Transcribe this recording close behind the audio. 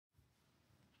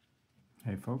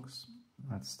Hey folks,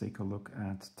 let's take a look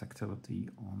at Tactility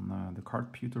on the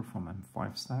Cardputer from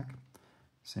M5Stack.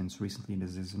 Since recently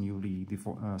this is a newly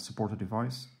supported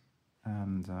device,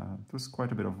 and there's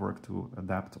quite a bit of work to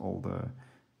adapt all the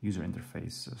user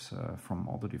interfaces from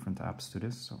all the different apps to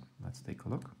this, so let's take a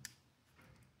look.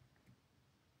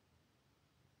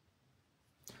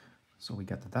 So we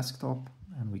get the desktop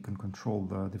and we can control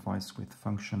the device with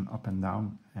function up and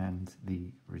down and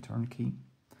the return key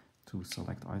to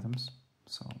select items.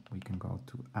 So we can go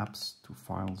to apps, to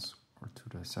files, or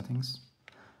to the settings.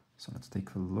 So let's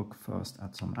take a look first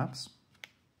at some apps.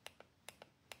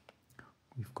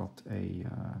 We've got a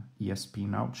ESP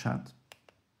Now chat.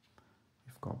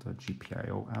 We've got a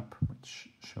GPIO app, which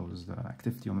shows the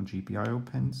activity on the GPIO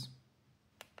pins.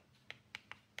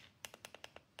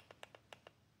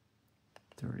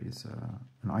 There is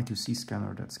an I2C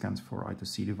scanner that scans for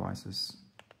I2C devices.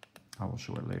 I will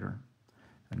show it later.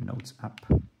 A Notes app.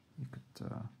 You could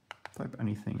type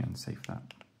anything and save that.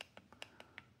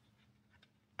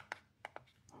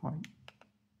 Hi.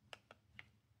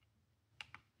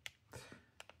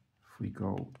 If we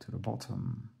go to the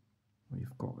bottom,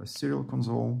 we've got a serial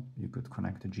console. You could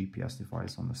connect a GPS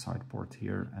device on the side port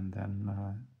here and then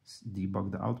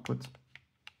debug the output.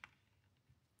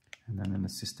 And then in the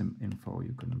system info,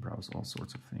 you can browse all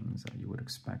sorts of things that you would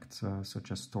expect,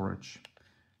 such as storage,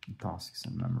 and tasks,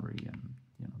 and memory, and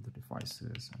the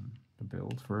devices and the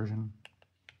build version.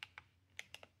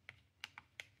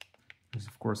 There's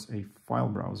of course a file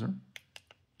browser.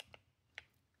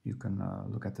 You can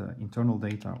look at the internal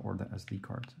data or the SD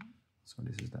card. So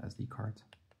this is the SD card.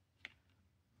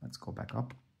 Let's go back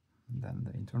up. And then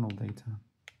the internal data.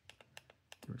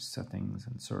 There's settings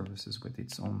and services with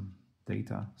its own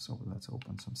data. So let's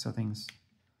open some settings.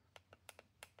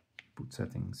 Boot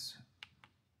settings.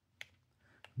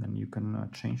 And then you can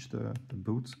change the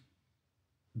boot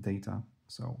data.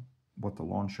 So what the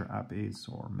launcher app is,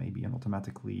 or maybe an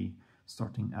automatically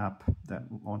starting app that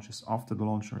launches after the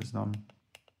launcher is done.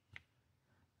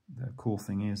 The cool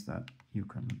thing is that you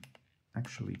can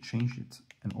actually change it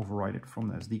and override it from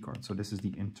the SD card. So this is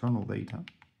the internal data.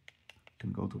 You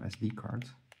can go to SD card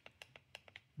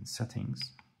and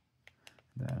settings.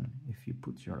 Then if you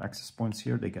put your access points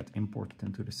here, they get imported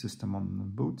into the system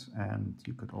on boot, and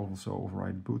you could also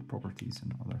override boot properties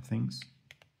and other things.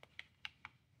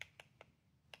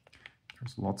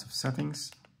 There's lots of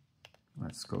settings.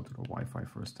 Let's go to the Wi-Fi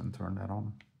first and turn that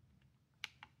on.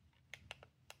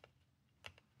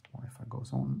 Wi-Fi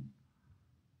goes on.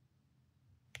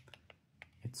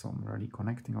 It's already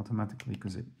connecting automatically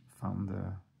because it found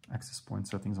the access point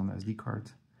settings on the SD card.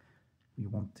 We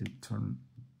want to turn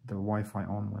the Wi-Fi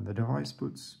on when the device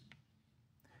boots.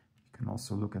 You can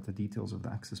also look at the details of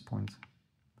the access point.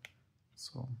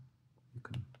 So you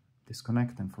can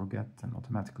disconnect and forget and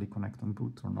automatically connect on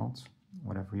boot or not,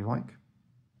 whatever you like.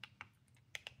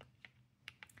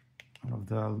 One of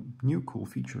the new cool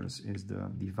features is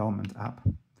the development app.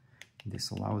 This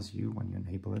allows you, when you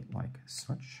enable it like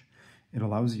such, it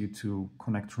allows you to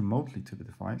connect remotely to the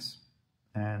device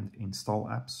and install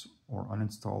apps or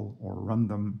uninstall or run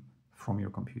them from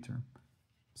your computer.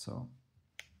 So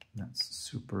that's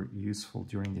super useful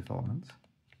during development.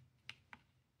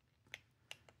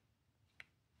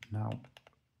 Now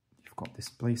you've got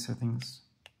display settings.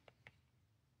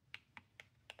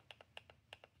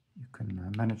 You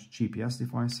can manage GPS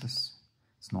devices.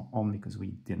 It's not on because we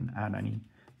didn't add any,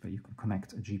 but you can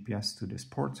connect a GPS to this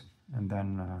port and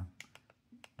then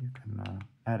you can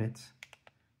add it.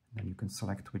 Then you can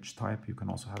select which type. You can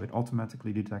also have it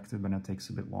automatically detected, but it takes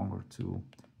a bit longer to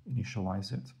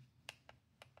initialize it.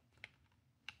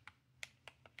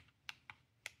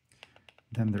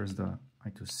 Then there's the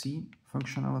I2C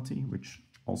functionality, which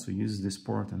also uses this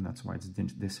port, and that's why it's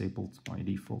disabled by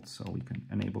default, so we can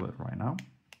enable it right now.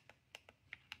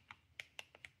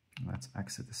 Let's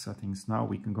exit the settings. Now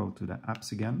we can go to the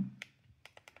apps again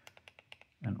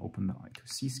and open the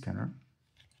I2C scanner.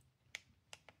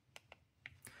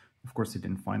 Of course, it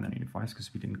didn't find any device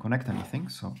because we didn't connect anything.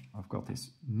 So I've got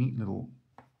this neat little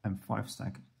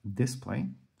M5Stack display.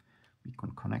 We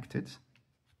can connect it.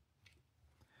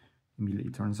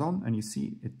 Immediately turns on, and you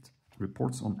see it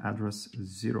reports on address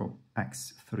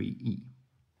 0x3e.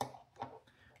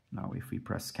 Now, if we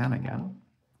press scan again,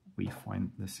 we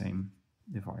find the same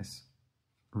device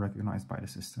recognized by the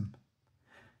system.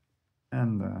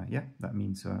 And yeah, that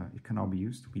means it can now be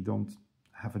used. We don't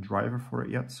have a driver for it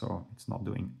yet, so it's not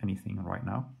doing anything right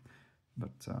now,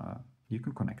 but you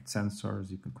can connect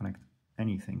sensors, you can connect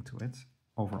anything to it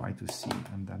over I2C,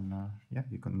 and then yeah,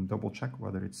 you can double check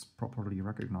whether it's properly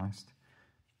recognized.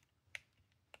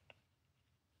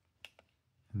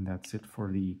 And that's it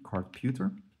for the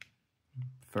Cardputer.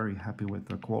 Very happy with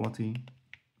the quality.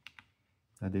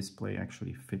 The display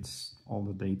actually fits all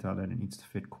the data that it needs to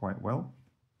fit quite well.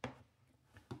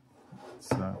 It's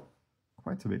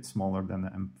quite a bit smaller than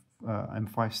the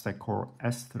M5Stack Core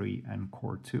S3 and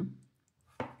Core 2.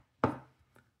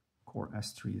 Core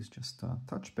S3 is just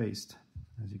touch-based.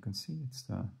 As you can see, it's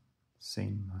the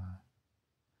same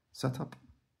setup.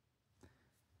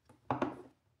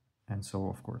 And so,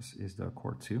 of course, is the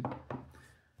Core 2.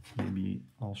 Maybe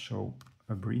I'll show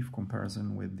a brief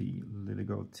comparison with the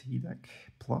Liligo TDeck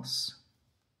Plus.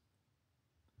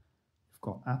 You've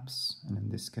got apps, and in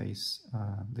this case,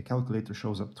 the calculator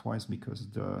shows up twice because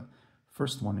the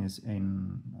first one is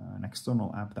in an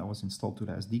external app that was installed to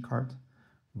the SD card,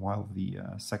 while the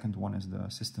second one is the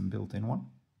system built-in one.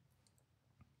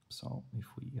 So if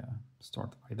we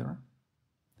start either,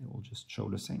 it will just show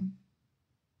the same.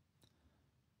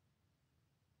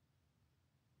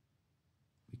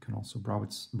 We can also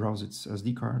browse its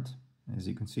SD card. As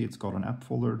you can see, it's got an app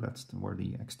folder. That's where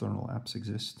the external apps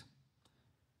exist.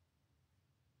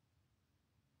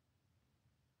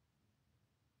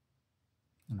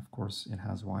 And of course, it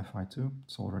has Wi-Fi too.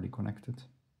 It's already connected.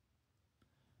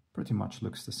 Pretty much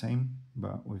looks the same,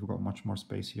 but we've got much more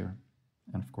space here.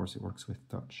 And of course, it works with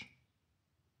touch.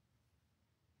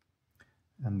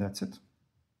 And that's it.